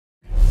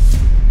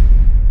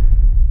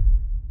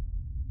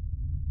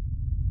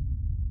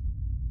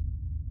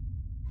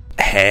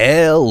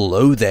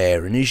Hello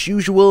there, and as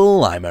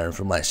usual, I'm Aaron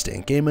from Let's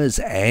Stay Gamers,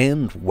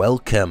 and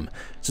welcome.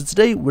 So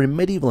today we're in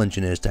Medieval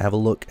Engineers to have a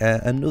look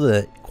at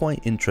another quite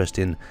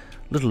interesting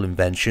little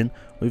invention.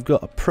 We've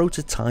got a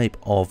prototype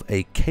of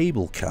a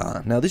cable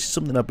car. Now this is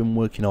something I've been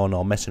working on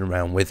or messing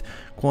around with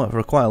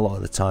for quite a lot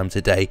of the time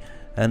today,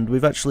 and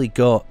we've actually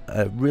got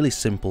a really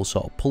simple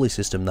sort of pulley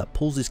system that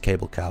pulls this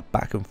cable car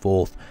back and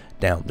forth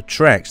down the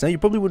tracks. Now you're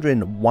probably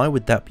wondering, why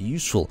would that be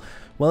useful?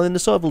 Well, in the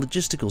sort of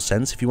logistical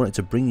sense, if you wanted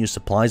to bring your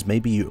supplies,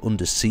 maybe you're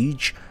under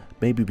siege,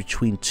 maybe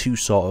between two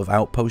sort of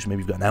outposts,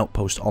 maybe you've got an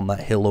outpost on that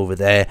hill over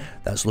there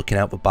that's looking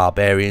out for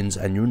barbarians,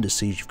 and you're under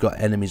siege, you've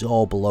got enemies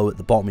all below at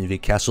the bottom of your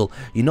castle,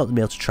 you're not going to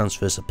be able to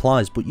transfer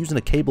supplies, but using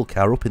a cable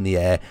car up in the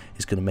air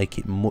is going to make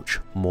it much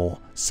more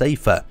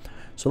safer.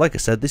 So like I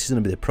said, this is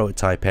going to be the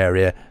prototype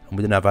area, and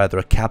we're going to have either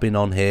a cabin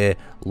on here,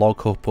 log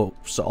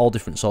hookups, all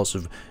different sorts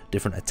of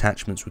different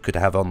attachments we could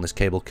have on this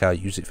cable car,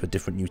 use it for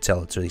different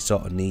utility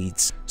sort of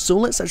needs. So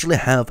let's actually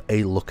have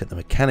a look at the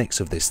mechanics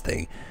of this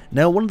thing.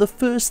 Now, one of the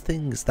first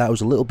things that I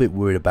was a little bit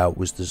worried about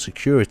was the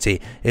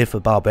security. If a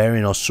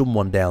barbarian or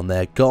someone down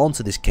there got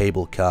onto this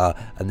cable car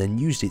and then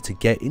used it to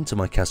get into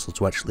my castle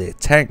to actually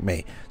attack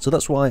me. So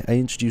that's why I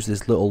introduced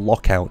this little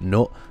lockout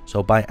nut.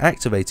 So by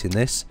activating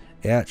this,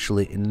 it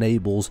actually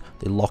enables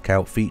the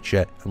lockout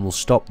feature and will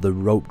stop the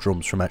rope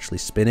drums from actually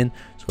spinning.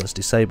 So let's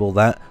disable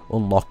that,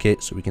 unlock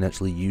it, so we can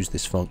actually use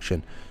this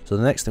function. So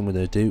the next thing we're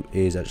going to do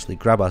is actually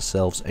grab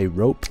ourselves a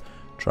rope,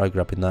 try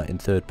grabbing that in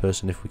third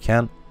person if we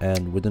can,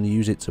 and we're going to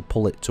use it to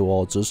pull it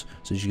towards us.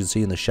 So as you can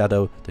see in the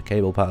shadow, the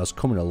cable part is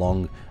coming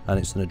along and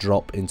it's going to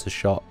drop into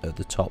shot at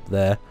the top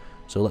there.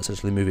 So let's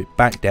actually move it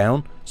back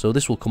down. So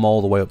this will come all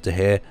the way up to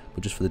here,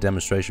 but just for the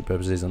demonstration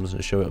purposes, I'm just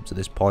going to show it up to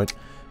this point.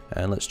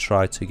 And let's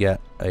try to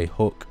get a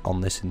hook on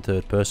this in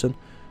third person.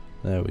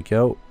 There we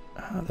go.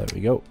 There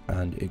we go.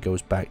 And it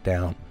goes back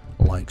down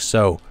like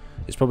so.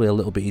 It's probably a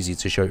little bit easier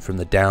to show it from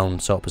the down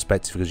sort of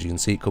perspective because you can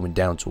see it coming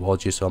down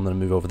towards you. So I'm going to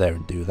move over there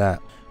and do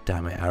that.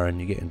 Damn it, Aaron,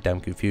 you're getting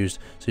damn confused.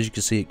 So as you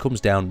can see, it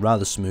comes down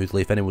rather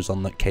smoothly. If anyone was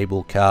on that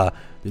cable car,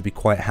 they'd be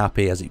quite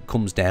happy as it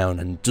comes down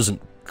and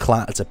doesn't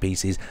clatter to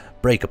pieces,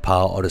 break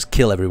apart, or just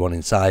kill everyone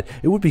inside.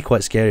 It would be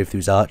quite scary if there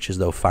was archers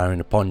though firing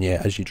upon you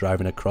as you're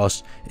driving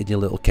across in your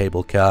little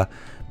cable car.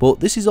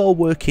 But this is all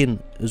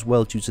working as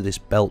well due to this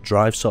belt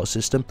drive sort of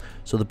system.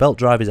 So the belt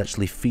drive is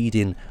actually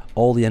feeding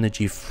all the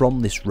energy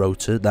from this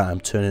rotor that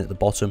I'm turning at the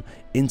bottom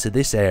into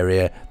this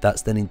area,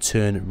 that's then in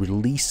turn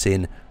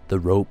releasing the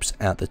ropes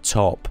at the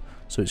top.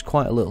 So it's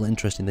quite a little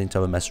interesting thing to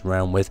have a mess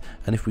around with.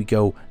 And if we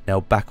go now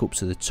back up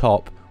to the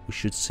top, we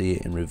should see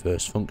it in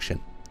reverse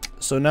function.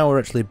 So now we're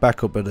actually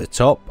back up at the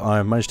top.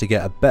 I managed to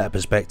get a better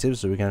perspective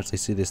so we can actually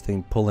see this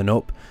thing pulling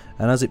up,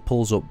 and as it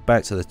pulls up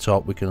back to the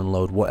top we can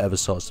unload whatever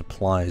sort of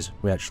supplies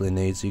we actually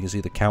need. So you can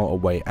see the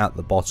counterweight at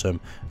the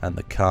bottom and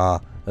the car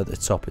at the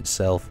top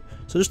itself.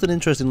 So just an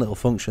interesting little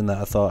function that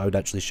I thought I would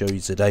actually show you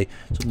today,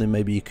 something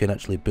maybe you can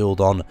actually build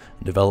on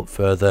and develop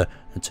further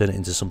and turn it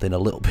into something a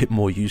little bit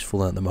more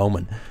useful at the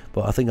moment.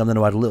 But I think I'm going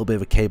to add a little bit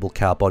of a cable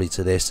car body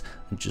to this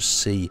and just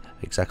see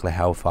exactly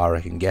how far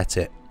I can get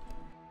it.